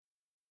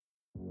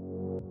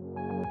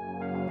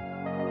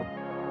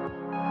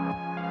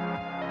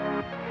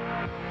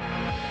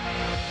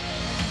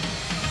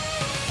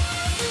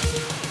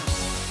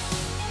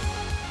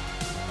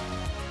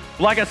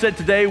Like I said,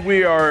 today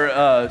we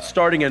are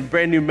starting a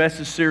brand new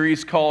message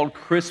series called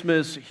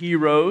Christmas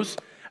Heroes.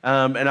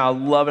 And I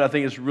love it. I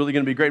think it's really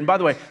going to be great. And by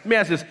the way, let me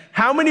ask this.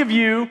 How many of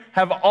you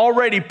have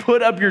already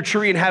put up your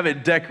tree and have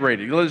it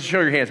decorated? Let's show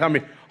your hands. How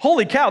many?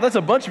 Holy cow, that's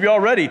a bunch of you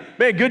already.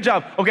 Man, good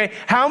job. Okay,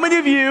 how many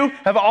of you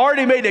have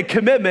already made a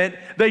commitment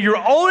that you're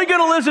only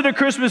going to listen to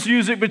Christmas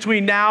music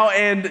between now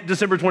and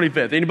December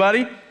 25th?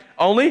 Anybody?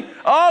 Only?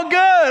 Oh,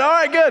 good. All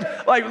right, good.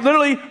 Like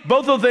literally,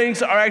 both of those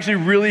things are actually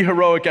really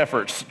heroic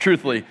efforts,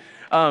 truthfully.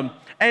 And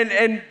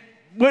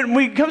when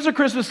it comes to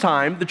Christmas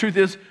time, the truth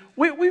is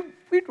we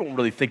don't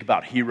really think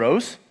about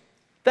heroes.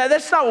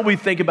 That's not what we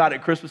think about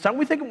at Christmas time.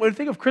 When we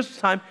think of Christmas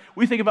time,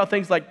 we think about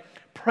things like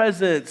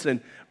presents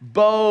and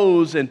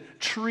bows and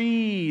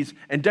trees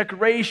and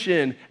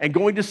decoration and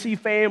going to see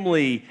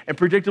family and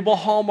predictable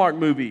Hallmark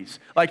movies.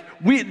 Like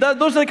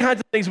those are the kinds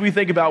of things we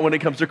think about when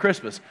it comes to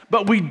Christmas.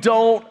 But we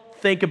don't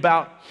think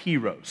about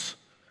heroes.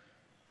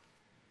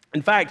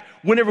 In fact,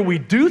 whenever we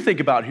do think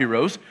about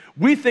heroes,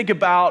 we think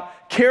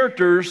about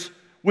characters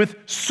with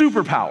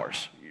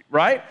superpowers,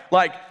 right?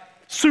 Like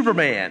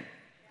Superman,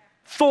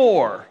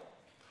 Thor,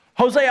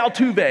 Jose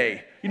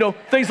Altuve,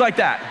 things like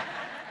that.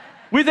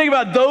 We think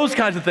about those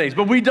kinds of things,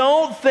 but we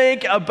don't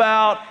think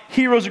about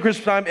heroes at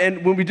Christmas time,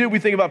 and when we do, we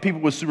think about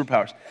people with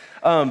superpowers.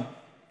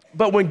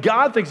 But when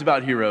God thinks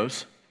about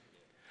heroes,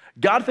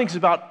 God thinks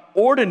about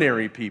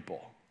ordinary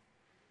people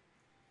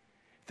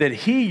that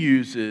he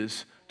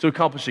uses to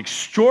accomplish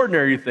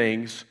extraordinary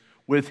things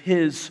with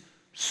his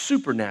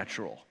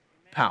supernatural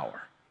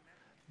power.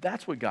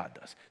 That's what God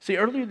does. See,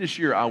 earlier this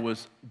year, I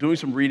was doing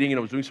some reading and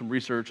I was doing some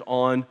research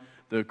on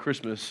the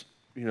Christmas,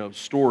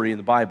 story in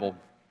the Bible.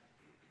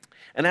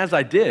 And as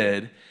I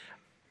did,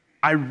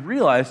 I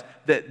realized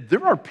that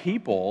there are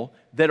people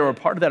that are a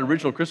part of that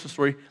original Christmas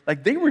story,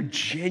 like they were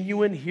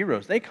genuine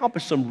heroes. They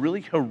accomplished some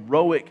really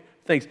heroic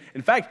things.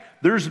 In fact,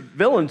 there's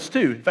villains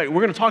too. In fact,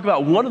 we're going to talk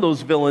about one of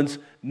those villains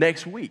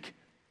next week.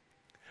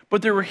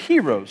 But there were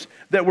heroes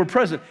that were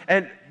present.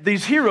 And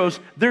these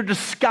heroes, they're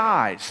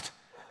disguised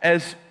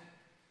as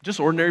just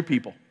ordinary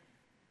people.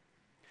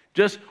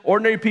 Just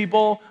ordinary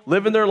people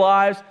living their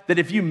lives that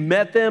if you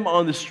met them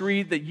on the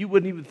street, that you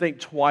wouldn't even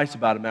think twice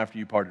about them after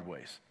you parted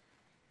ways.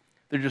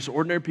 They're just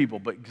ordinary people,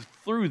 but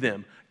through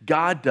them,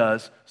 God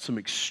does some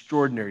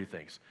extraordinary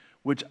things,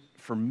 which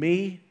for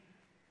me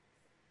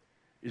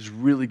is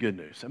really good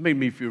news. That made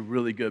me feel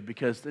really good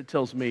because it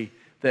tells me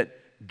that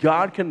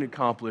God can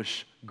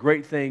accomplish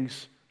great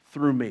things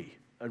through me,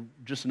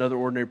 just another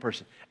ordinary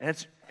person.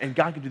 And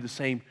God can do the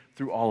same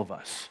through all of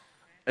us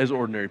as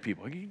ordinary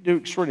people. He can do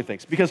extraordinary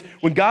things. Because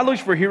when God looks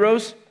for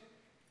heroes,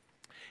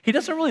 he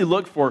doesn't really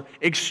look for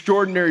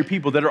extraordinary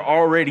people that are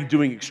already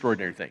doing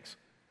extraordinary things.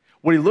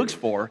 What he looks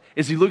for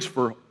is he looks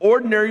for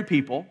ordinary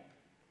people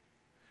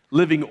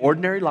living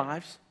ordinary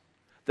lives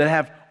that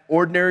have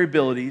ordinary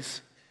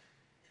abilities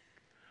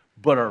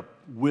but are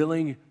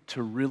willing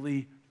to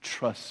really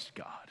trust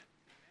God,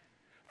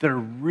 that are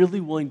really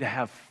willing to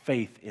have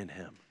faith in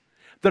him,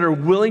 that are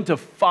willing to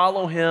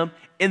follow him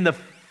in the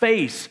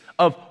face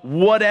of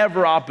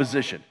whatever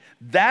opposition.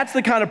 That's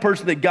the kind of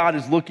person that God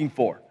is looking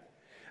for.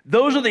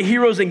 Those are the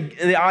heroes in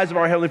the eyes of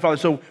our Heavenly Father.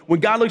 So when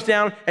God looks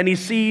down and he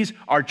sees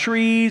our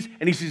trees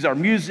and he sees our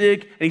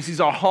music and he sees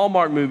our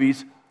Hallmark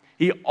movies,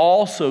 he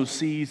also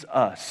sees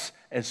us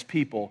as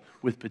people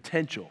with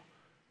potential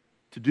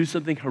to do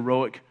something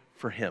heroic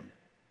for him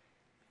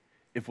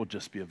if we'll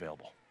just be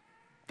available.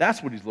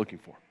 That's what he's looking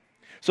for.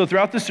 So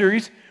throughout the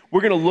series,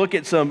 we're going to look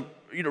at some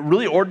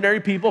really ordinary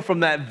people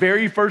from that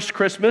very first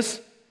Christmas,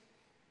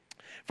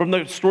 from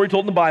the story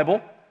told in the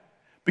Bible,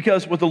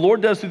 because what the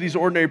Lord does through these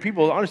ordinary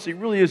people, honestly,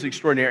 really is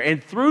extraordinary.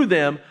 And through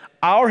them,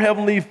 our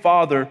Heavenly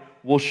Father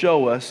will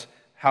show us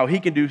how he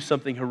can do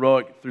something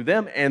heroic through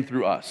them and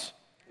through us.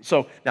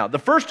 So now, the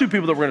first two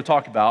people that we're going to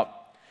talk about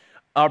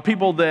are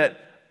people that,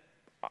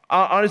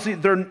 honestly,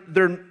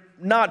 they're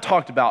not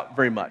talked about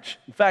very much.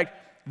 In fact,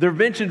 they're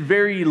mentioned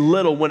very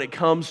little when it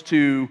comes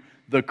to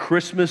the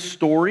Christmas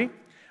story,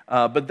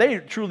 but they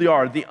truly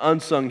are the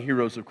unsung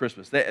heroes of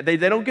Christmas. They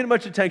don't get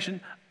much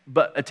attention,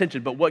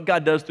 but what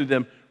God does through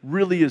them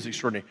really is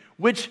extraordinary,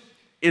 which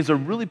is a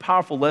really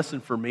powerful lesson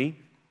for me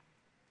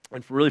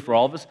and for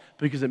all of us,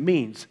 because it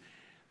means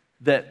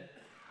that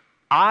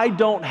I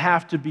don't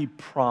have to be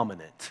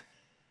prominent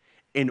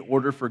in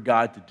order for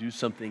God to do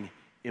something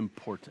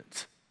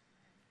important.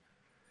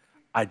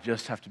 I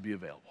just have to be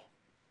available.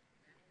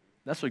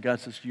 That's what God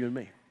says to you and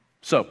me.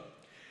 So,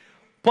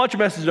 pull out your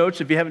message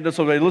notes if you haven't done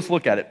so already. Let's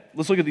look at it.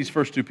 Let's look at these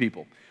first two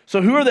people.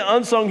 So who are the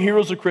unsung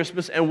heroes of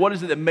Christmas, and what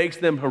is it that makes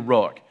them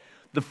heroic?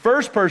 The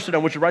first person, I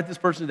want you to write this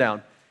person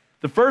down.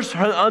 The first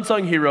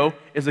unsung hero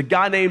is a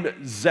guy named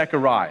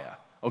Zechariah.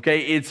 Okay,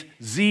 it's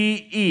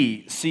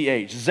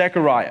Z-E-C-H,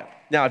 Zechariah.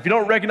 Now, if you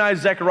don't recognize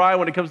Zechariah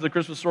when it comes to the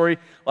Christmas story,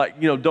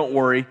 don't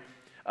worry.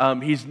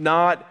 He's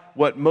not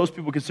what most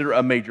people consider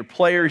a major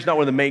player. He's not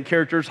one of the main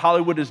characters.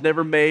 Hollywood has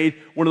never made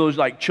one of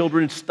those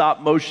children's stop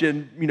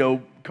motion,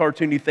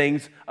 cartoony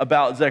things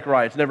about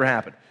Zechariah. It's never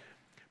happened.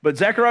 But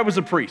Zechariah was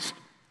a priest.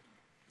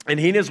 And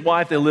he and his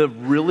wife, they lived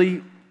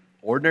really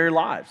ordinary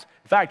lives.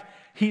 In fact,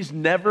 he's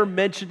never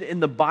mentioned in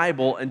the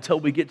Bible until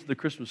we get to the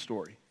Christmas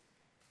story.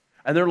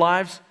 And their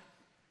lives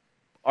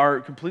are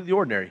completely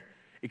ordinary,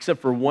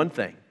 except for one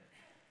thing.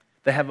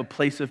 They have a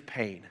place of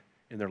pain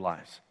in their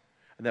lives.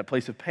 And that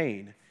place of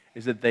pain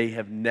is that they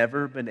have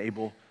never been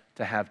able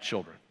to have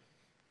children.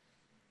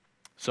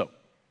 So,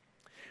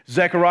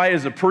 Zechariah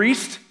is a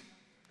priest,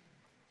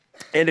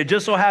 and it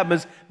just so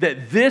happens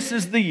that this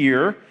is the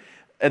year,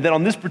 and that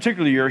on this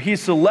particular year,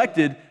 he's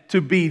selected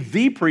to be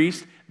the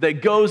priest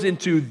that goes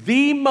into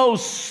the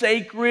most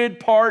sacred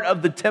part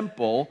of the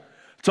temple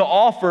to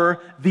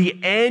offer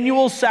the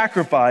annual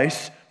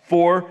sacrifice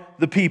for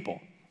the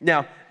people.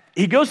 Now,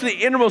 he goes to the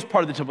innermost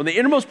part of the temple. And the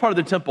innermost part of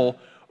the temple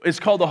is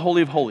called the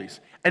Holy of Holies.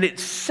 And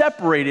it's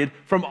separated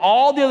from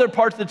all the other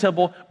parts of the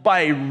temple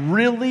by a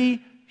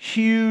really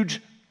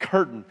huge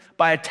curtain,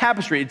 by a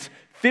tapestry. It's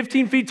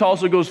 15 feet tall,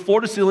 so it goes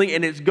floor to ceiling,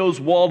 and it goes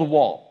wall to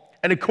wall.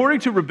 And according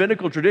to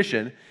rabbinical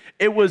tradition,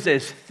 it was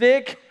as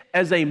thick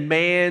as a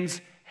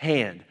man's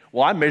hand.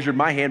 Well, I measured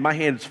my hand. My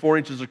hand is 4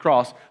 inches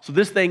across, so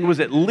this thing was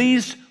at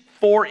least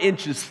 4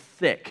 inches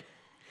thick.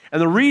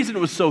 And the reason it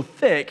was so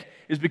thick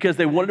is because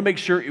they wanted to make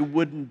sure it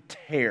wouldn't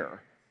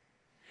tear.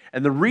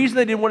 And the reason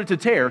they didn't want it to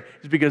tear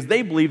is because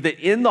they believed that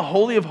in the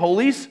Holy of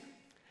Holies,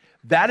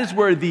 that is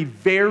where the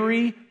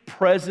very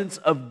presence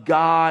of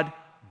God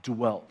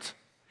dwelt.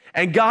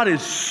 And God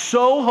is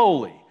so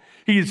holy,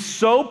 He is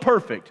so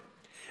perfect,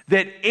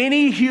 that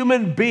any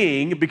human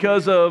being,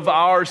 because of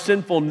our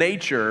sinful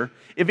nature,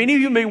 if any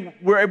human being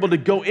were able to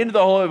go into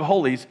the Holy of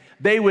Holies,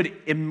 they would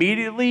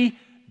immediately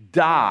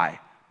die,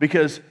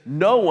 because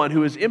no one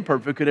who is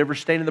imperfect could ever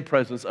stand in the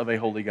presence of a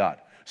holy God.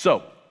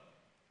 So,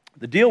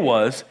 the deal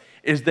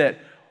is that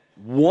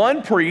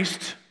one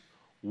priest,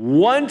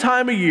 one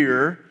time a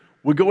year,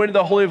 would go into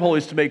the Holy of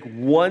Holies to make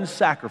one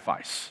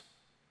sacrifice.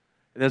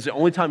 And that's the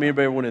only time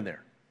anybody ever went in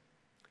there.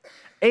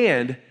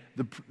 And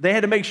they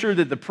had to make sure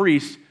that the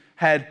priest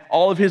had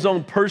all of his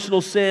own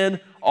personal sin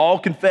all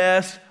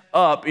confessed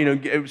up,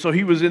 so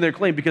he was in there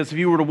clean, because if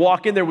he were to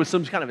walk in there with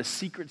some kind of a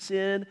secret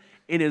sin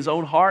in his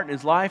own heart and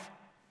his life,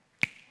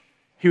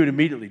 he would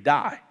immediately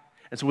die.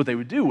 And so what they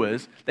would do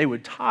was they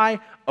would tie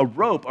a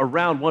rope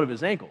around one of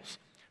his ankles,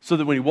 so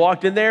that when he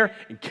walked in there,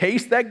 in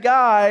case that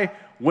guy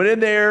went in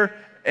there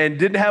and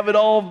didn't have it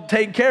all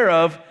taken care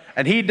of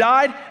and he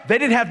died, they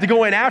didn't have to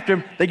go in after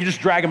him. They could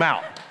just drag him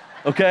out,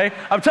 okay?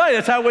 I'm telling you,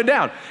 that's how it went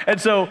down. And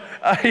so,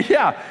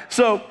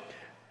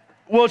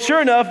 well,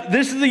 sure enough,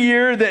 this is the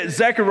year that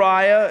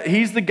Zechariah,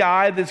 he's the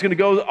guy that's going to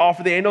go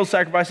offer the annual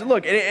sacrifice. And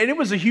look, and it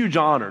was a huge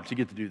honor to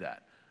get to do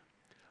that.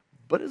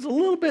 But it's a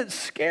little bit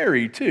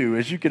scary too,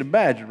 as you can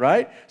imagine,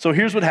 right? So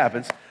here's what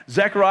happens.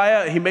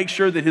 Zechariah, he makes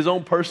sure that his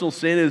own personal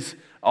sin is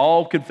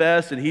all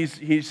confessed, and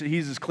he's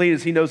as clean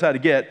as he knows how to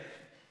get.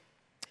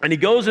 And he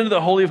goes into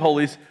the Holy of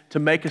Holies to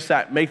make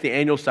the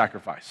annual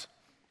sacrifice.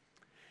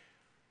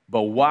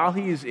 But while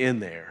he's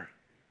in there,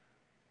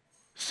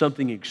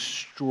 something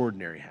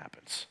extraordinary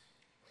happens.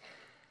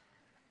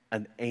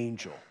 An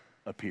angel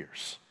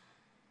appears.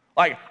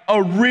 Like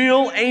a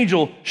real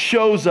angel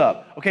shows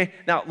up. Okay,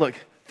 now look,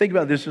 think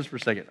about this just for a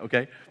second,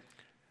 okay?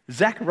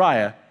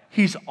 Zechariah,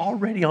 he's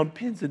already on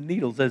pins and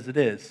needles as it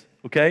is,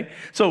 okay?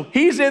 So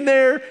he's in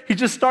there, he's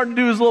just starting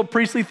to do his little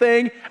priestly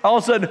thing. All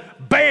of a sudden,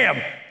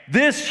 bam,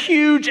 this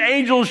huge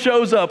angel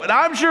shows up. And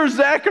I'm sure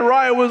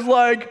Zechariah was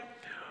like,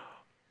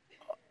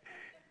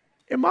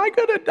 am I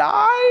gonna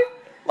die?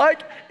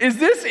 Like, is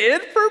this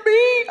it for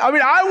me? I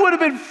mean, I would have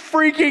been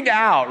freaking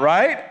out,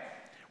 right?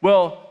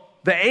 Well,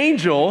 the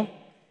angel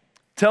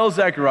tells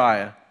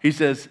Zechariah, he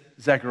says,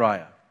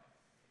 Zechariah,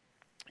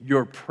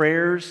 your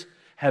prayers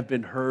have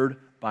been heard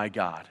by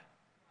God.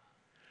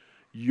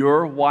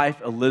 Your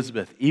wife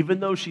Elizabeth, even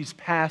though she's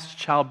past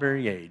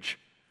childbearing age,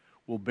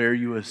 will bear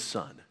you a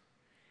son,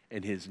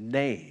 and his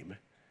name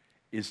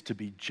is to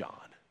be John.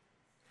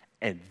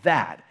 And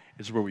that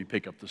is where we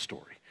pick up the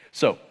story.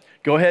 So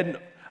go ahead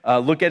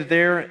and look at it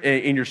there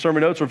in your sermon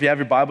notes, or if you have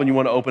your Bible and you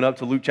want to open up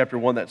to Luke chapter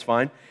 1, that's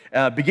fine.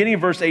 Beginning in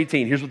verse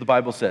 18, here's what the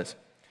Bible says.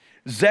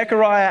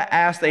 Zechariah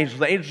asked the angels.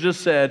 The angel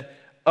just said,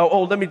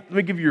 let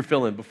me give you your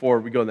fill-in before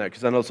we go in that,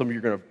 because I know some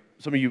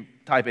of you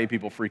type A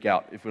people freak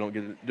out if we don't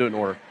do it in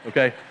order,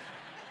 okay?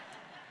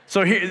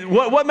 So here,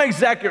 what makes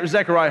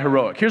Zechariah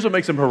heroic? Here's what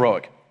makes him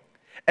heroic.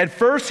 At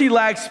first he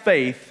lacks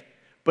faith,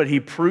 but he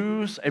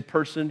proves a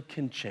person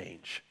can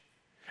change.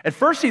 At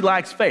first he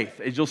lacks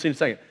faith, as you'll see in a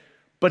second,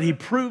 but he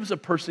proves a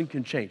person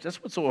can change.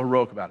 That's what's so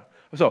heroic about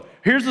it. So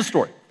here's the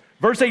story.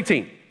 Verse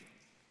 18.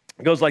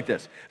 It goes like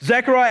this.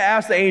 Zechariah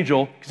asked the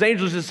angel, because the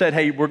angel just said,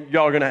 hey,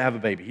 y'all are going to have a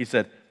baby. He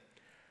said,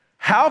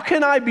 how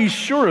can I be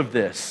sure of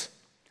this?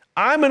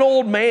 I'm an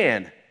old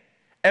man,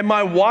 and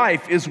my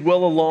wife is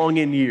well along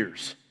in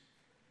years.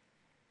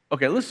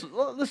 Okay, let's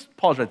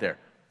pause right there.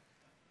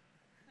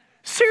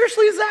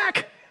 Seriously,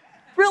 Zach?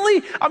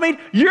 Really? I mean,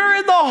 you're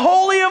in the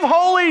Holy of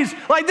Holies.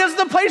 Like, this is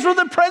the place where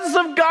the presence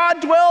of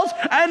God dwells,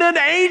 and an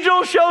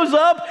angel shows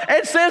up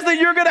and says that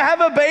you're going to have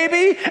a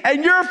baby,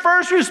 and your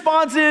first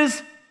response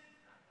is,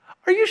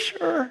 are you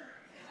sure?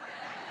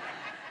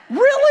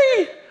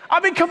 Really? I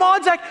mean, come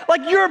on, Zach.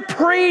 Like, you're a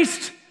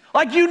priest.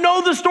 Like, you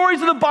know the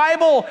stories of the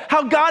Bible,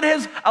 how God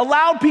has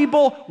allowed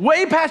people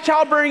way past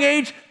childbearing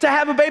age to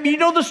have a baby. You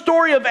know the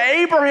story of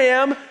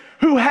Abraham,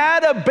 who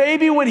had a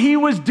baby when he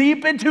was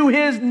deep into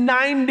his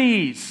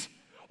 90s.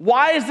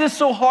 Why is this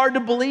so hard to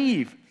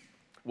believe?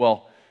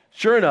 Well,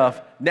 sure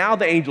enough, now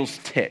the angel's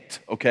ticked,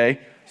 okay?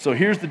 So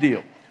here's the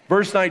deal.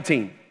 Verse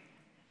 19,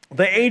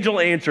 the angel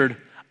answered,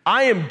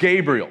 I am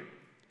Gabriel.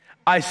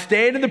 I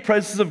stand in the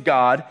presence of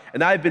God,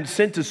 and I have been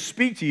sent to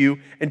speak to you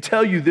and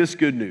tell you this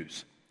good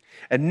news.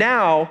 And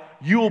now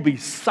you will be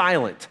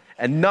silent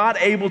and not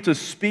able to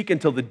speak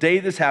until the day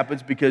this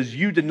happens, because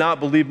you did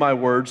not believe my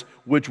words,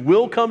 which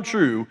will come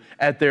true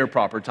at their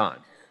proper time.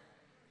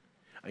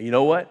 And you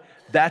know what?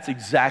 That's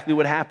exactly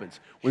what happens.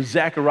 When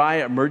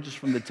Zechariah emerges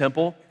from the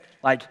temple,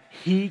 like,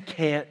 he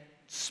can't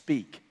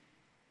speak.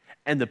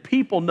 And the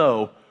people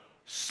know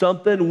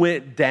something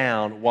went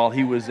down while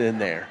he was in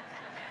there.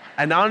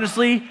 And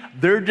honestly,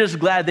 they're just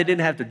glad they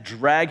didn't have to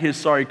drag his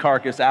sorry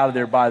carcass out of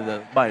there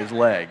by his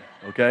leg,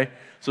 okay?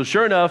 So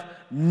sure enough,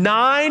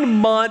 9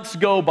 months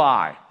go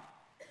by.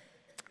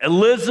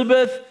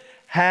 Elizabeth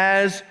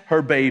has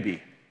her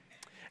baby.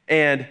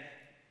 And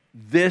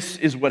this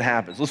is what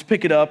happens. Let's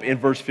pick it up in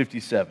verse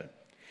 57.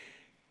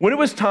 When it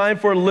was time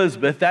for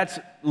Elizabeth, that's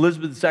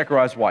Elizabeth,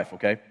 Zechariah's wife,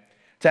 okay,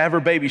 to have her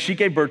baby, she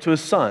gave birth to a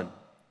son.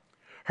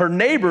 Her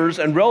neighbors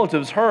and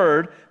relatives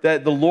heard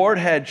that the Lord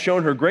had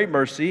shown her great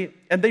mercy,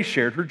 and they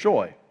shared her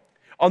joy.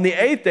 On the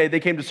 8th day, they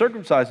came to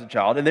circumcise the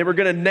child, and they were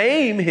going to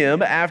name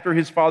him after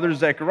his father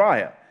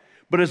Zechariah.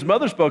 But his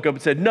mother spoke up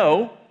and said,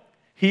 no,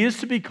 he is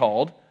to be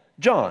called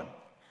John.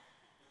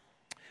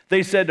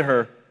 They said to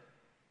her,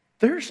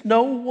 there's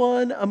no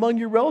one among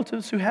your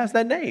relatives who has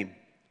that name.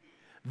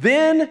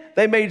 Then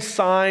they made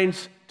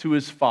signs to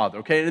his father,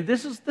 okay? And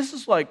this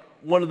is like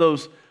one of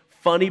those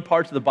funny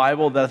parts of the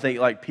Bible that I think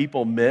like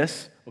people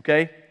miss,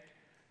 okay?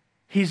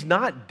 He's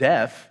not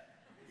deaf.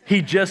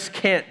 He just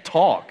can't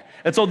talk.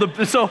 And so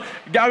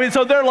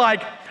they're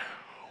like,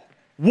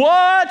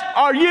 what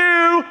are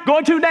you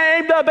going to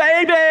name the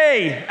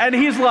baby? And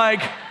he's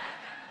like,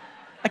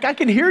 I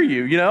can hear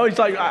you, you know? He's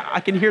like, I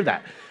can hear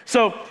that.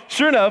 So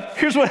sure enough,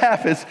 here's what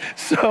happens.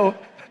 So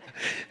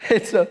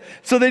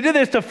they did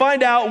this to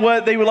find out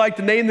what they would like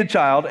to name the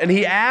child, and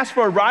he asked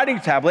for a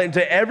writing tablet, and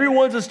to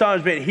everyone's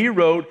astonishment, he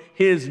wrote,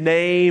 his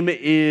name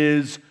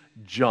is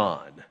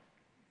John.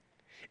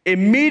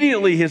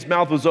 Immediately his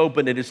mouth was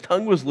opened and his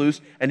tongue was loose,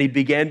 and he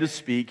began to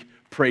speak,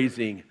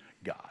 praising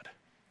God.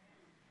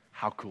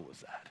 How cool is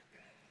that?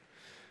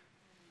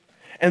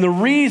 And the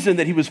reason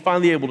that he was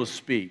finally able to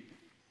speak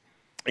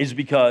is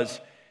because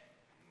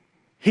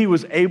he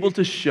was able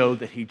to show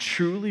that he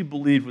truly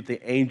believed what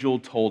the angel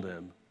told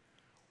him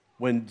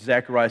when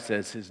Zechariah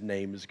says his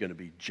name is going to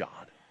be John.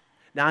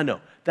 Now, I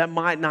know that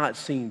might not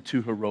seem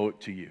too heroic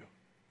to you,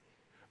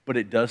 but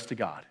it does to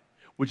God,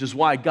 which is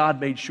why God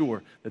made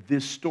sure that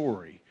this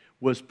story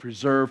was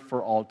preserved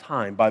for all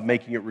time by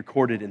making it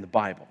recorded in the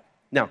Bible.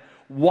 Now,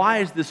 why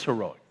is this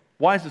heroic?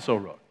 Why is this so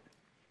heroic?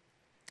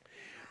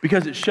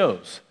 Because it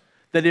shows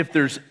that if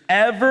there's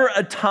ever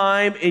a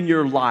time in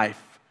your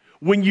life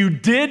when you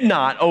did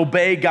not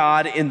obey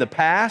God in the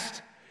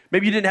past,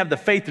 maybe you didn't have the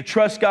faith to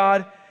trust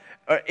God,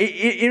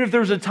 even if there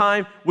was a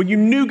time when you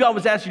knew God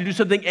was asking you to do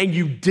something and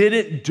you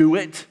didn't do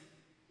it,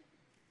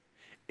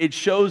 it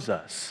shows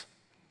us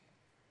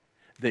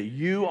that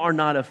you are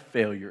not a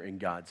failure in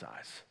God's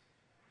eyes.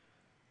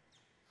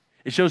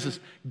 It shows us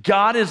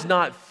God is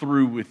not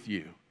through with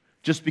you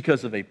just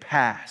because of a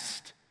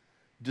past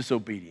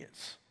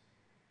disobedience.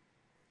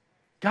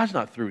 God's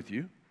not through with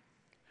you.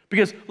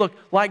 Because, look,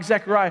 like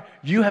Zechariah,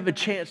 you have a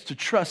chance to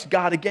trust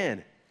God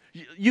again.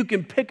 You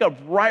can pick up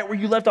right where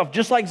you left off,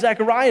 just like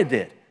Zechariah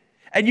did.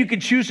 And you can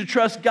choose to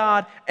trust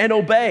God and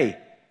obey.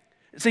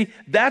 See,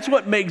 that's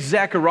what makes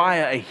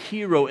Zechariah a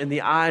hero in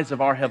the eyes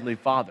of our Heavenly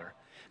Father,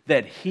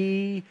 that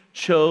he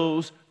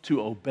chose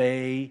to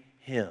obey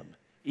him,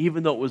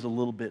 even though it was a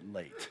little bit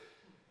late.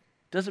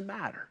 Doesn't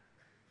matter.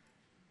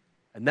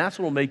 And that's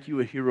what will make you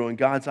a hero in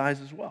God's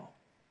eyes as well.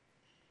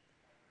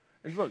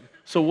 And look,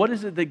 so what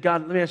is it that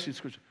God, let me ask you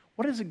this question.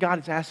 What is it God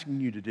is asking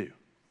you to do?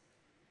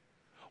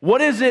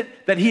 What is it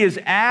that he has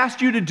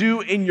asked you to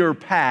do in your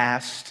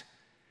past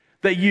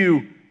that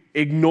you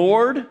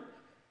ignored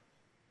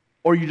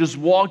or you just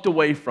walked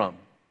away from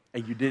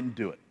and you didn't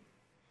do it?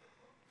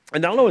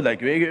 And I don't know what that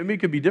could be. I mean,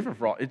 it could be different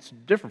it's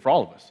different for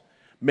all of us.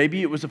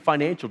 Maybe it was a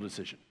financial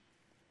decision.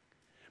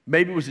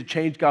 Maybe it was a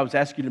change God was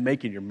asking you to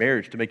make in your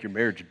marriage to make your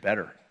marriage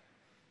better.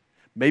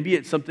 Maybe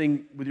it's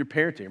something with your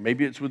parenting, or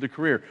maybe it's with a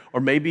career, or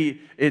maybe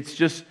it's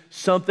just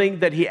something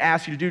that he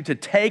asked you to do to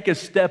take a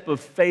step of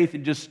faith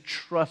and just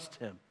trust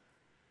him.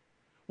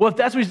 Well, if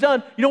that's what he's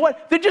done, you know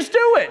what? Then just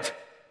do it.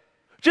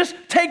 Just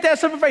take that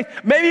step of faith.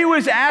 Maybe he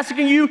was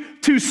asking you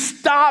to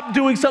stop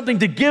doing something,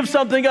 to give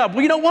something up.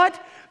 Well, you know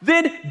what?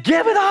 Then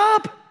give it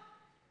up.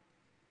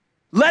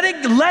 Let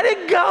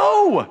it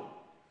go.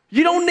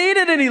 You don't need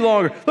it any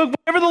longer. Look,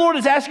 whatever the Lord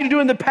has asked you to do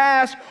in the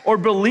past or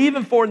believe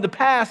in for in the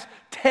past,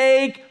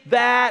 take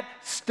that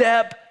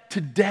step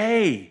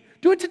today.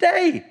 Do it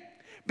today.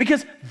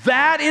 Because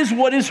that is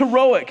what is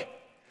heroic.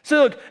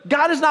 So look,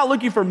 God is not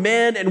looking for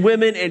men and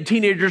women and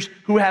teenagers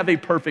who have a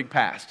perfect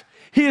past.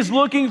 He is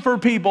looking for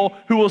people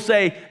who will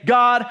say,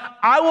 God,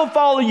 I will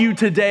follow you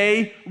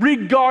today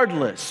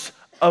regardless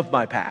of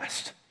my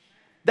past.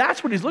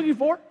 That's what he's looking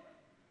for.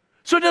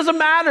 So it doesn't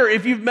matter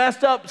if you've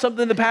messed up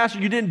something in the past or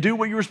you didn't do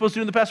what you were supposed to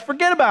do in the past.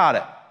 Forget about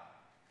it.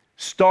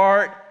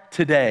 Start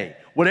today.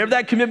 Whatever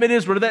that commitment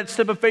is, whatever that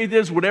step of faith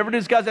is, whatever it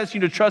is God's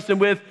asking you to trust him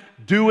with,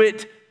 do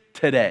it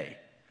today.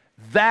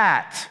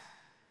 That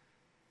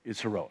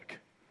is heroic.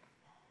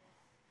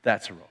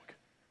 That's heroic.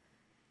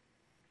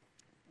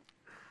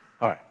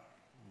 All right.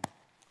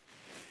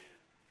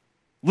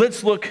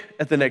 Let's look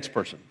at the next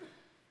person.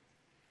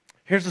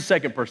 Here's the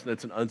second person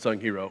that's an unsung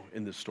hero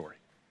in this story.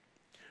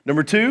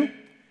 Number 2,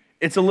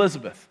 it's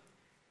Elizabeth.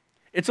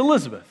 It's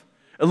Elizabeth.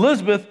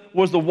 Elizabeth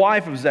was the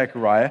wife of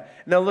Zechariah.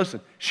 Now listen,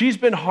 she's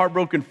been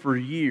heartbroken for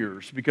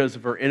years because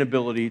of her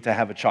inability to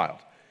have a child.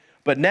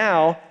 But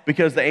now,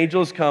 because the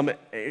angel has come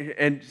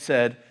and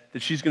said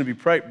that she's going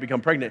to become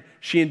pregnant,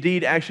 she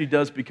indeed actually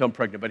does become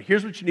pregnant. But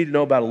here's what you need to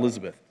know about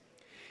Elizabeth.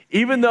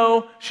 Even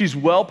though she's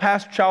well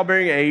past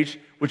childbearing age,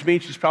 which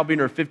means she's probably in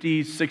her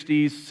 50s,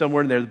 60s,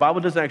 somewhere in there, the Bible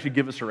doesn't actually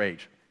give us her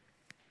age.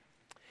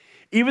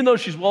 Even though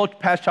she's well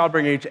past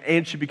childbearing age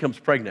and she becomes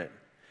pregnant,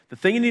 the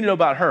thing you need to know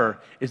about her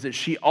is that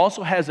she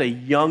also has a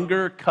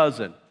younger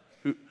cousin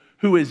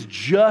who has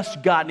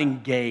just gotten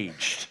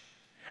engaged.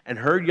 And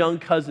her young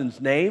cousin's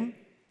name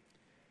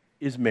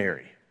is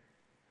Mary.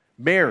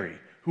 Mary,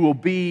 who will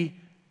be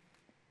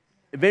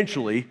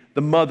eventually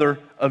the mother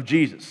of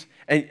Jesus.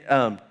 And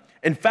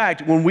in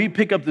fact, when we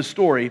pick up the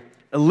story,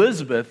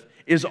 Elizabeth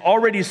is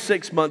already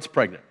 6 months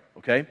pregnant,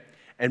 okay?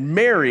 And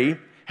Mary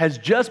has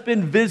just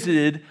been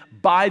visited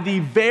by the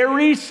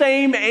very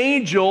same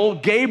angel,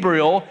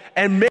 Gabriel,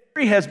 and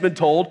Mary has been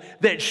told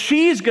that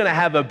she's going to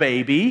have a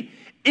baby,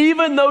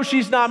 even though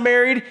she's not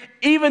married,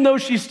 even though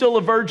she's still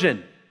a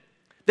virgin,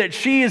 that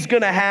she is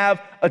going to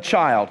have a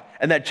child,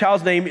 and that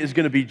child's name is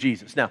going to be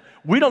Jesus. Now,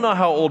 we don't know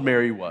how old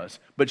Mary was,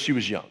 but she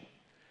was young.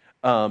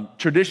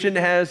 Tradition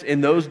has,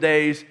 in those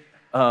days,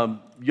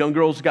 young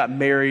girls got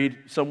married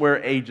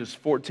somewhere ages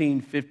 14,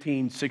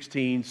 15,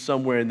 16,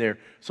 somewhere in there.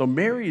 So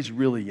Mary's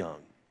really young.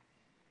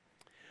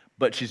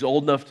 But she's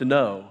old enough to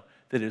know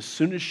that as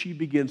soon as she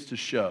begins to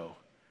show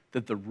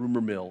that the rumor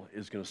mill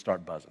is going to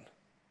start buzzing,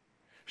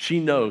 she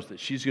knows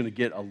that she's going to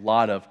get a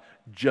lot of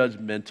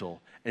judgmental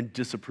and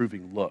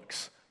disapproving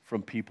looks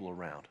from people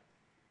around.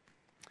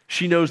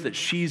 She knows that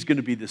she's going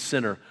to be the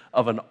center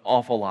of an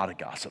awful lot of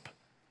gossip.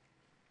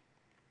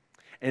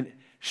 And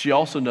she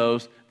also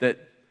knows that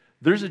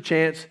there's a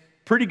chance,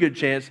 pretty good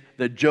chance,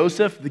 that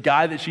Joseph, the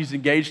guy that she's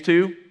engaged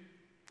to,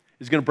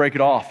 is going to break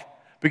it off.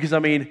 Because, I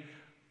mean,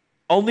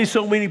 only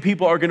so many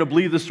people are going to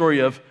believe the story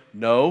of,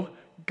 no,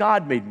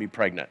 God made me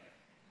pregnant.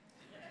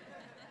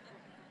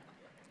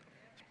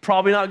 It's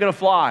probably not going to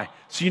fly.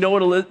 So you know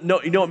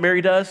what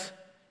Mary does?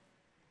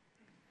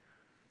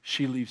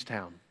 She leaves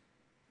town.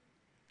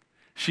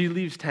 She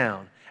leaves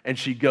town, and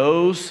she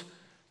goes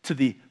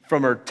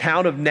from her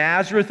town of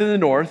Nazareth in the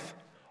north,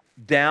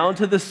 down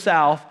to the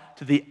south,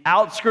 to the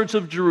outskirts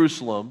of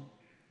Jerusalem,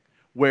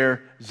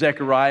 where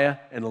Zechariah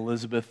and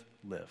Elizabeth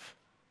live.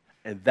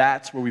 And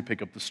that's where we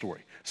pick up the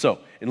story. So,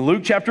 in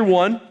Luke chapter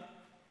 1,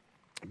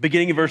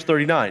 beginning in verse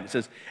 39, it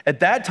says, "At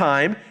that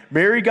time,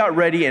 Mary got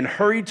ready and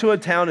hurried to a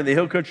town in the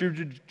hill country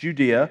of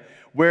Judea,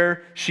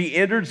 where she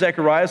entered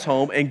Zechariah's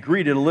home and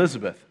greeted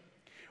Elizabeth.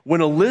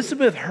 When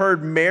Elizabeth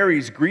heard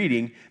Mary's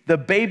greeting, the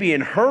baby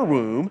in her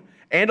womb,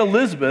 and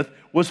Elizabeth,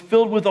 was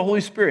filled with the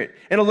Holy Spirit.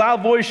 In a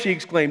loud voice she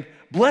exclaimed,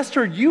 'Blessed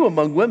are you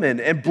among women,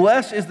 and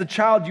blessed is the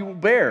child you will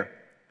bear.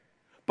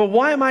 But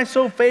why am I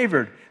so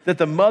favored that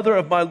the mother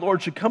of my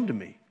Lord should come to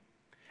me?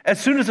 As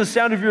soon as the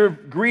sound of your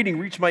greeting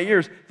reached my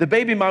ears, the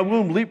baby in my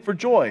womb leaped for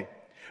joy.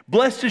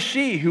 Blessed is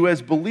she who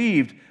has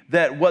believed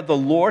that what the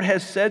Lord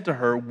has said to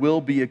her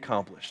will be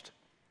accomplished.'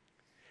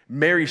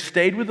 Mary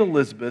stayed with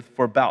Elizabeth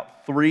for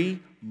about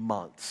 3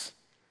 months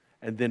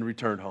and then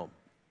returned home."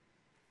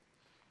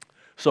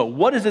 So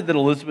what is it that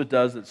Elizabeth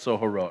does that's so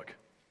heroic?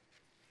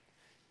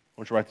 I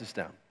want you to write this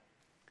down.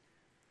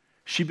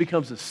 She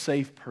becomes a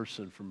safe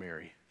person for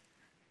Mary.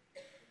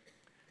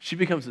 She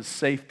becomes a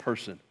safe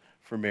person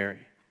for Mary.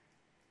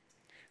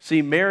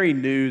 See, Mary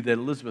knew that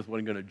Elizabeth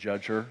wasn't going to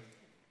judge her.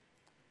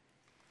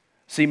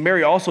 See,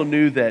 Mary also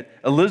knew that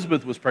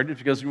Elizabeth was pregnant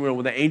because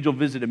when the angel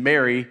visited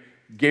Mary,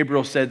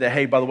 Gabriel said that,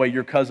 hey, by the way,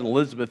 your cousin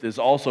Elizabeth is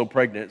also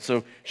pregnant.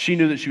 So she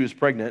knew that she was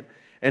pregnant.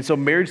 And so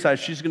Mary decided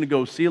she's going to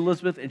go see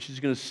Elizabeth and she's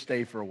going to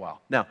stay for a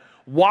while. Now,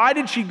 why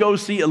did she go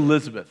see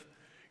Elizabeth?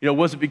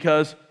 Was it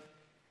because,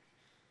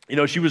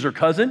 she was her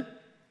cousin?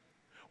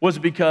 Was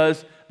it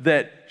because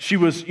that she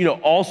was,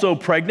 also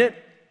pregnant?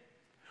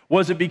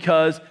 Was it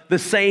because the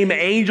same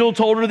angel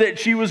told her that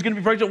she was going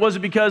to be pregnant? Was it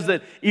because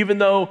that even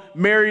though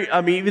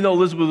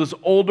Elizabeth was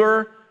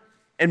older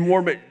and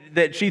more,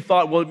 that she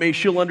thought, well, maybe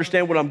she'll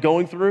understand what I'm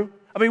going through?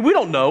 We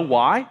don't know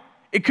why.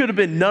 It could have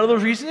been none of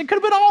those reasons. It could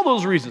have been all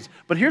those reasons.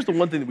 But here's the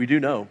one thing that we do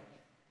know,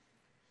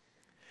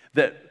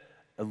 that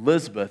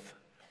Elizabeth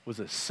was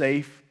a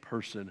safe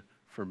person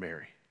for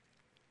Mary.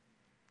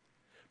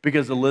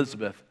 Because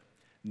Elizabeth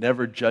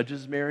never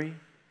judges Mary.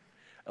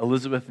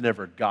 Elizabeth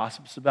never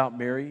gossips about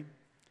Mary.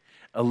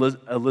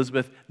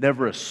 Elizabeth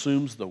never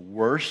assumes the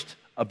worst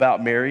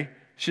about Mary.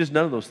 She does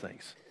none of those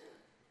things.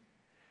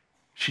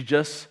 She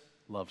just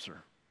loves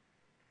her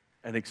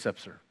and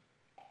accepts her.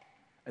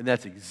 And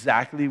that's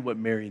exactly what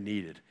Mary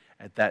needed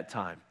at that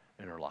time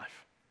in her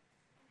life.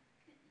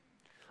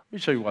 Let me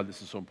show you why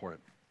this is so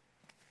important.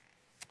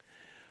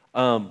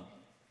 A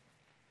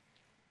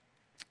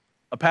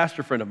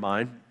pastor friend of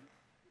mine,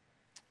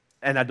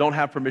 and I don't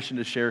have permission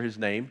to share his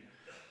name,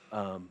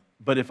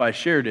 but if I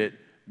shared it,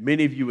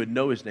 many of you would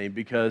know his name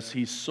because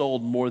he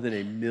sold more than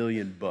 1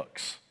 million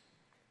books.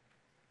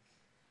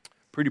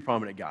 Pretty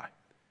prominent guy.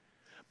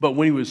 But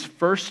when he was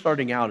first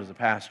starting out as a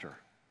pastor,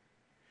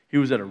 he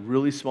was at a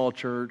really small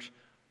church,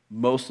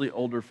 mostly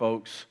older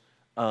folks.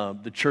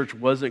 The church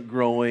wasn't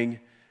growing.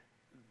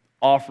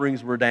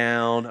 Offerings were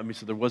down.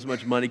 So there wasn't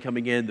much money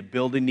coming in. The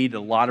building needed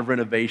a lot of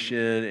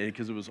renovation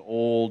because it was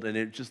old. And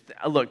it just,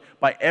 look,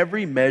 by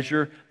every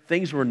measure,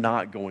 things were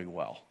not going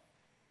well.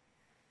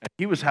 And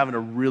he was having a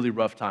really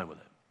rough time with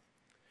it.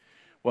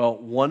 Well,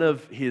 one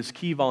of his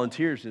key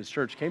volunteers in his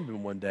church came to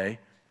him one day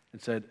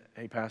and said,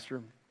 "Hey,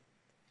 Pastor,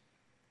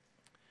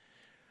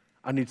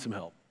 I need some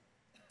help.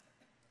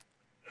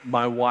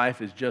 My wife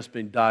has just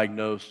been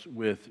diagnosed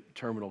with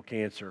terminal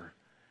cancer,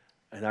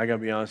 and I got to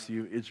be honest with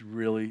you, it's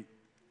really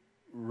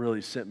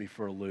sent me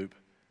for a loop.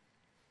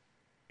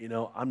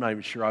 I'm not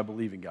even sure I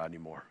believe in God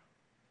anymore."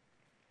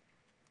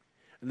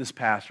 And this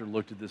pastor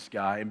looked at this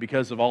guy, and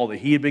because of all that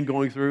he had been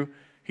going through,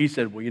 he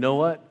said, "Well, you know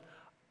what?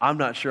 I'm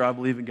not sure I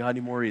believe in God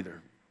anymore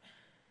either."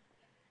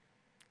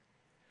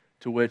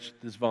 To which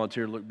this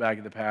volunteer looked back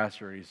at the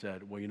pastor and he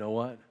said, "Well, you know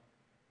what?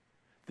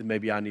 Then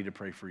maybe I need to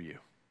pray for you."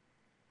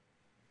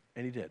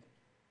 And he did.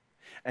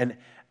 And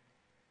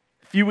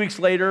a few weeks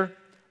later,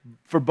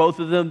 for both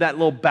of them, that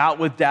little bout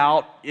with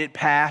doubt, it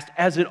passed,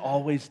 as it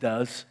always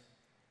does.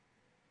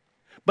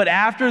 But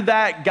after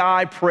that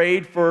guy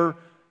prayed for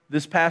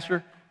this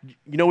pastor,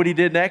 you know what he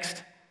did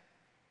next?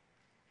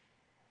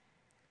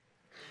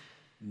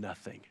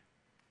 Nothing.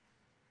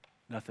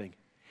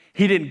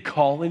 He didn't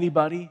call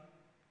anybody.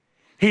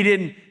 He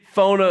didn't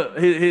phone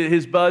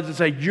his buds and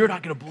say, "You're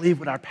not going to believe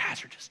what our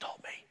pastor just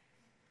told me."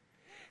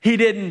 He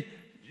didn't,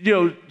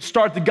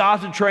 start the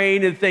gossip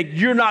train and think,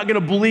 "You're not going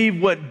to believe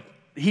what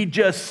he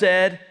just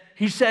said."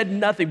 He said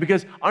nothing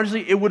because,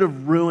 honestly, it would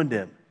have ruined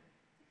him.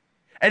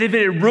 And if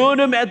it had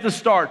ruined him at the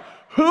start,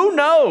 who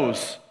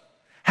knows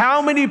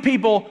how many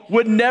people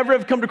would never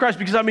have come to Christ?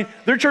 Because,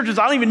 their churches,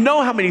 I don't even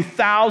know how many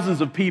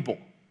thousands of people.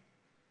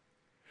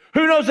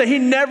 Who knows that he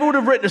never would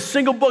have written a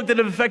single book that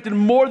would have affected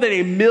more than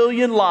 1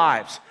 million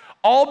lives,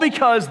 all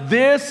because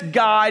this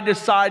guy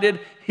decided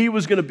he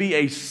was going to be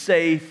a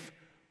safe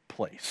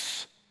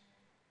place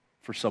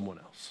for someone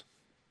else.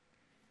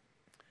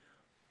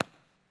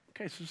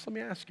 Okay, so just let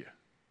me ask you.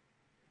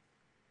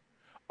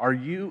 Are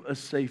you a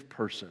safe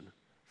person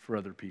for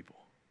other people?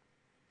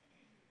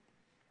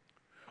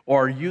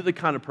 Or are you the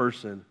kind of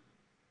person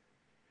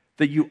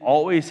that you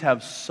always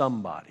have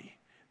somebody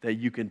that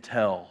you can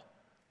tell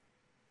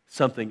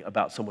something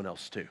about someone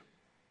else too?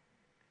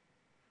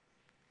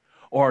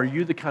 Or are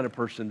you the kind of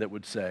person that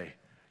would say,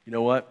 "You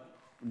know what?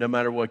 No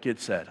matter what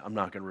gets said, I'm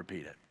not going to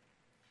repeat it"?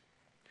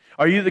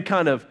 Are you the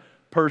kind of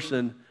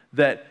person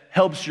that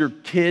helps your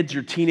kids,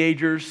 your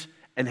teenagers,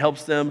 and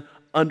helps them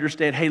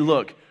understand, "Hey,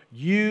 look,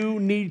 you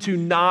need to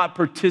not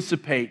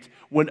participate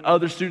when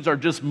other students are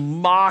just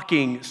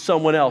mocking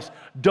someone else.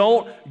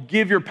 Don't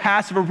give your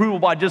passive approval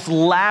by just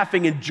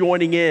laughing and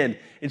joining in.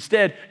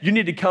 Instead, you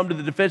need to come to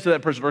the defense of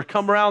that person or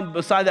come around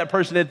beside that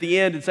person at the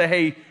end and say,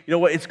 'Hey, you know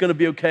what? It's going to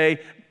be okay.'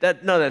 None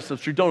of that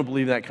stuff's true. Don't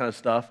believe that kind of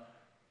stuff.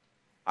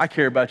 I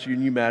care about you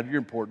and you matter. You're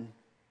important."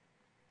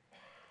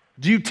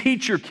 Do you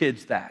teach your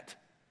kids that?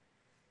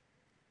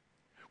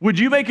 Would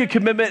you make a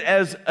commitment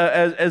as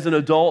an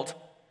adult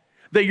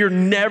that you're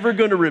never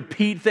going to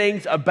repeat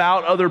things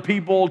about other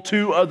people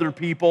to other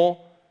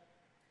people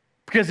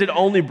because it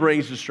only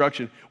brings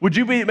destruction? Would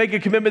you make a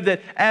commitment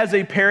that as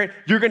a parent,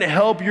 you're going to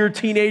help your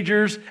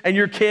teenagers and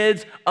your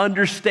kids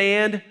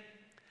understand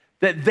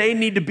that they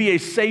need to be a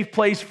safe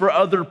place for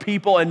other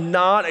people and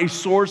not a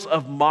source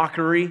of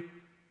mockery?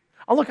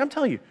 Oh, look, I'm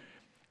telling you,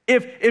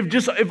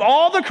 if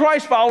all the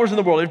Christ followers in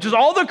the world, if just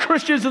all the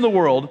Christians in the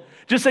world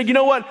just say, "You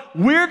know what?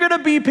 We're going to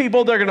be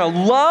people that are going to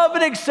love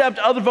and accept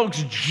other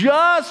folks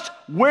just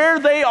where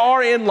they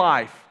are in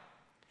life.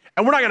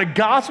 And we're not going to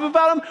gossip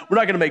about them. We're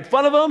not going to make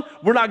fun of them.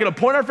 We're not going to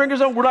point our fingers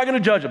at them. We're not going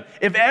to judge them."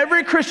 If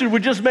every Christian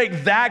would just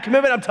make that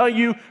commitment, I'm telling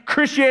you,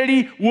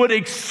 Christianity would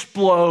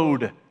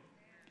explode.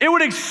 It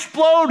would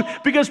explode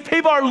because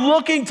people are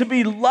looking to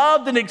be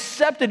loved and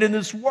accepted in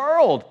this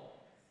world.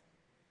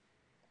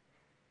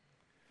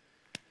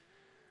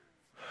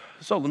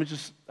 So let me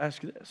just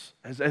ask you this.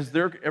 Has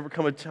there ever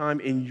come a time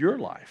in your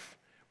life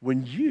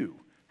when you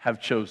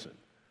have chosen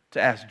to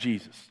ask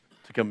Jesus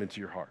to come into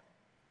your heart,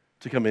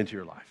 to come into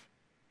your life?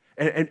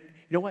 And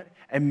you know what?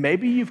 And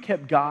maybe you've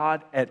kept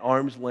God at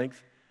arm's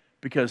length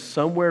because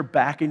somewhere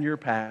back in your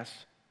past,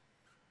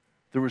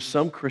 there was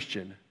some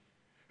Christian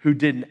who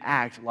didn't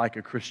act like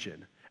a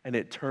Christian, and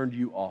it turned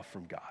you off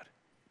from God.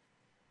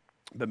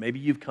 But maybe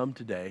you've come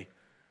today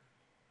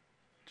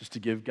just to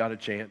give God a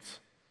chance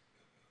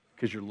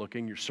because you're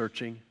looking, you're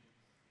searching,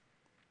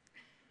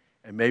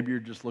 and maybe you're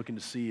just looking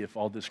to see if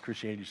all this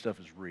Christianity stuff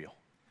is real.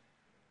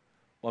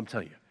 Well, I'm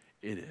telling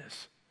you, it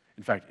is.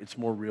 In fact, it's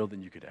more real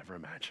than you could ever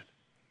imagine.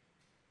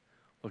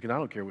 Look, and I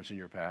don't care what's in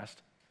your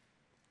past.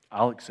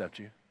 I'll accept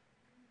you.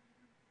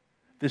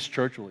 This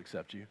church will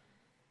accept you.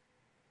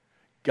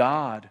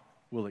 God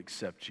will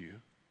accept you.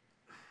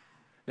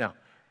 Now,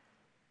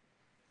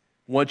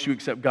 once you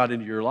accept God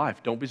into your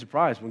life, don't be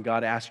surprised when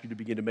God asks you to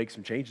begin to make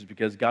some changes,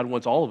 because God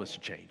wants all of us to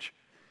change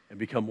and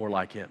become more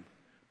like Him.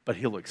 But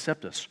He'll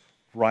accept us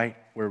right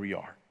where we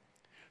are.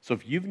 So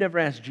if you've never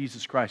asked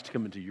Jesus Christ to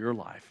come into your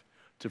life,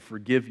 to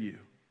forgive you,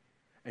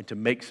 and to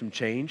make some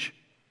change,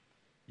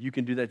 you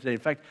can do that today. In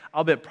fact,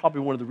 I'll bet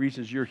probably one of the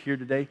reasons you're here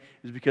today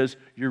is because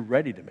you're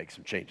ready to make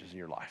some changes in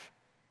your life.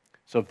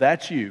 So if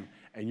that's you,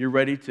 and you're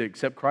ready to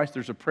accept Christ,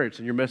 there's a prayer. It's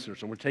in your messenger.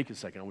 So I'm going to take a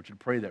second. I want you to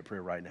pray that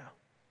prayer right now.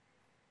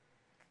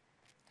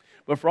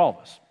 But for all of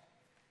us,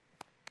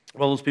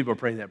 well, those people are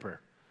praying that prayer.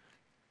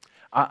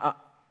 I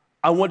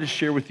want to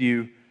share with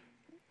you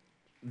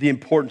the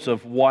importance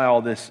of why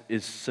all this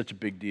is such a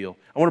big deal.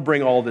 I want to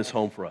bring all this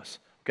home for us,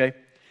 okay?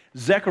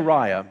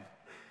 Zechariah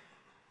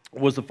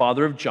was the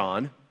father of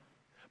John,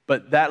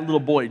 but that little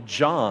boy,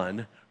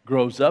 John,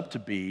 grows up to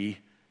be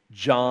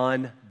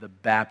John the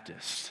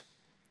Baptist.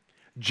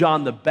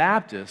 John the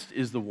Baptist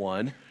is the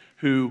one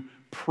who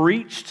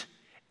preached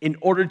in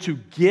order to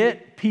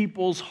get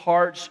people's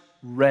hearts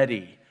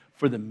ready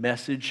for the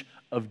message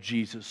of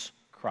Jesus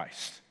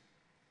Christ.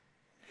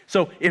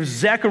 So if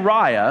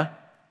Zechariah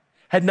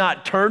had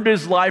not turned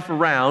his life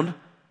around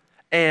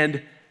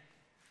and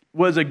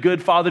was a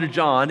good father to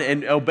John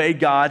and obeyed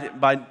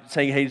God by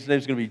saying, hey, his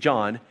name's going to be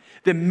John,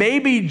 then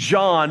maybe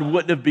John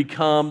wouldn't have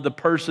become the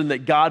person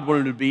that God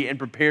wanted him to be and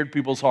prepared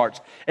people's hearts.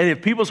 And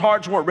if people's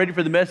hearts weren't ready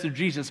for the message of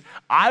Jesus,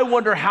 I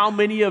wonder how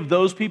many of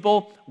those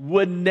people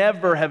would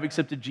never have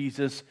accepted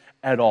Jesus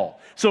at all.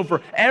 So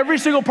for every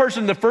single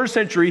person in the first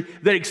century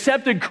that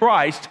accepted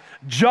Christ,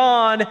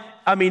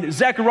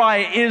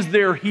 Zechariah is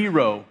their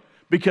hero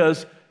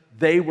because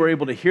they were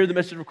able to hear the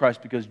message of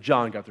Christ because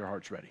John got their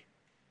hearts ready.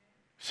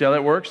 See how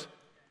that works?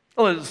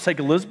 Well, let's take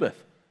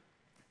Elizabeth.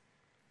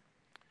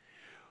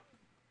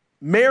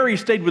 Mary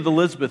stayed with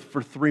Elizabeth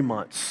for 3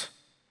 months.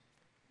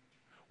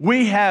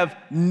 We have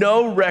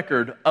no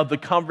record of the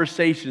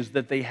conversations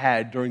that they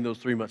had during those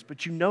 3 months,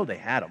 but you know they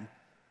had them.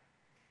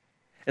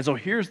 And so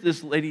here's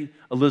this lady,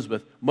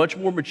 Elizabeth, much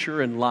more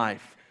mature in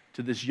life,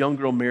 to this young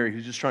girl, Mary,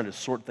 who's just trying to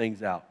sort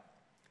things out.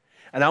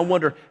 And I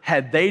wonder,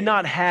 had they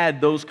not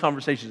had those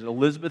conversations,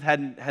 Elizabeth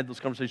hadn't had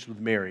those conversations with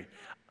Mary,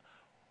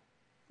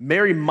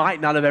 Mary might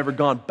not have ever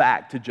gone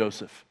back to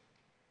Joseph.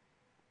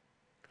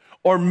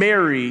 Or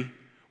Mary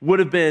would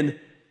have been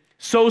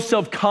so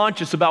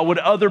self-conscious about what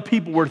other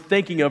people were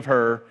thinking of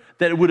her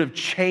that it would have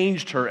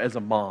changed her as a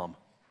mom.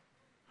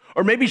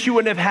 Or maybe she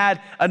wouldn't have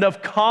had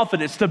enough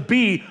confidence to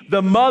be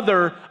the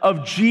mother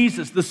of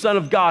Jesus, the Son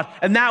of God,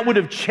 and that would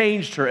have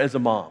changed her as a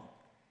mom.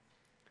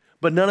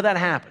 But none of that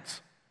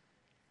happens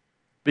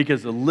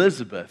because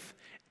Elizabeth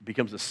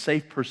becomes a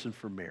safe person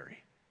for Mary.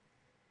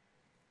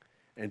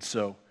 And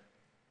so,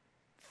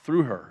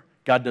 through her,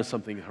 God does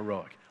something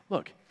heroic.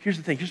 Look, here's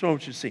the thing. Here's what I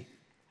want you to see.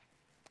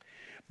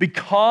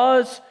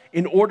 Because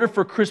in order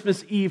for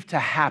Christmas Eve to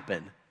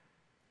happen,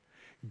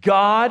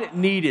 God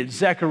needed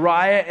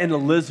Zechariah and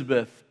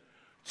Elizabeth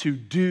to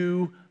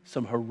do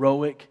some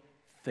heroic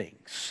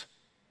things.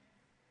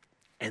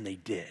 And they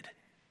did.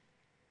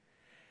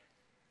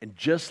 And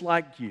just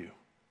like you,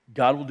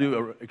 God will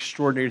do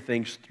extraordinary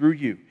things through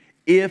you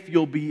if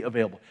you'll be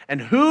available.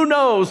 And who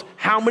knows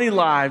how many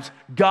lives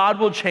God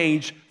will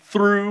change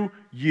through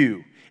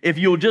you. If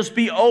you'll just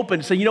be open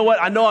and say, you know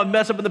what, I know I've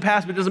messed up in the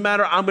past, but it doesn't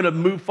matter. I'm going to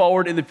move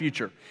forward in the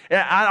future. And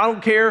I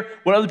don't care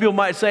what other people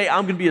might say.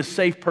 I'm going to be a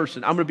safe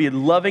person. I'm going to be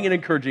loving and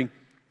encouraging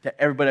to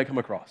everybody I come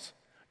across.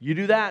 You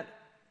do that,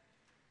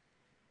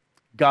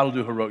 God will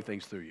do heroic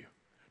things through you,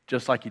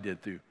 just like He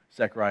did through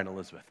Zechariah and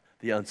Elizabeth,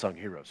 the unsung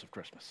heroes of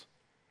Christmas.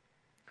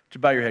 Would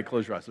you bow your head,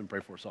 close your eyes, and pray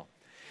for us all.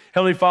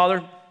 Heavenly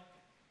Father,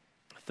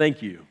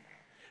 thank you.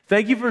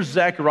 Thank you for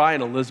Zechariah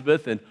and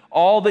Elizabeth and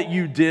all that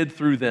you did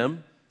through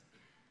them.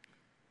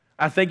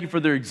 I thank you for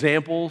their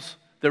examples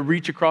that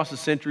reach across the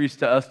centuries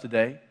to us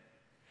today.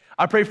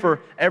 I pray for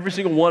every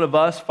single one of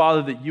us,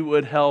 Father, that you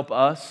would help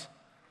us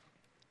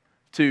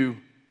to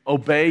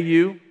obey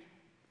you.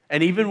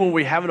 And even when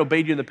we haven't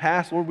obeyed you in the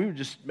past, Lord, we would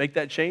just make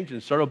that change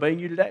and start obeying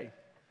you today.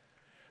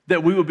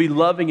 That we would be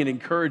loving and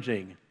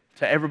encouraging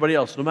to everybody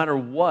else, no matter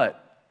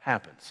what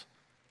happens.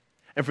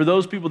 And for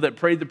those people that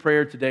prayed the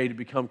prayer today to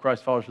become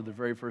Christ followers for the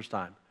very first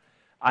time,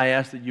 I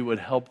ask that you would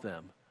help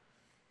them.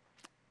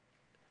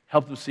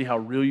 Help them see how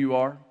real you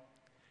are.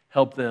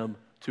 Help them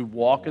to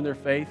walk in their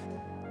faith,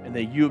 and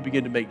that you would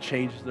begin to make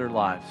changes in their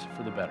lives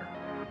for the better.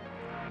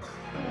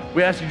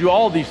 We ask you to do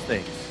all these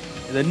things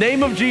in the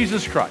name of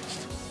Jesus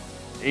Christ.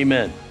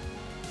 Amen.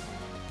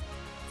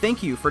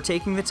 Thank you for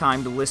taking the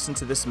time to listen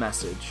to this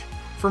message.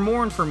 For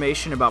more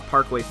information about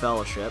Parkway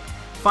Fellowship,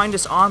 find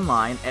us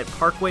online at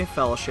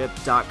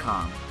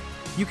parkwayfellowship.com.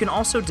 You can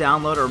also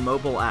download our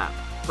mobile app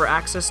for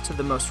access to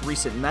the most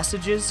recent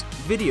messages,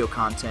 video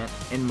content,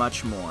 and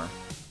much more.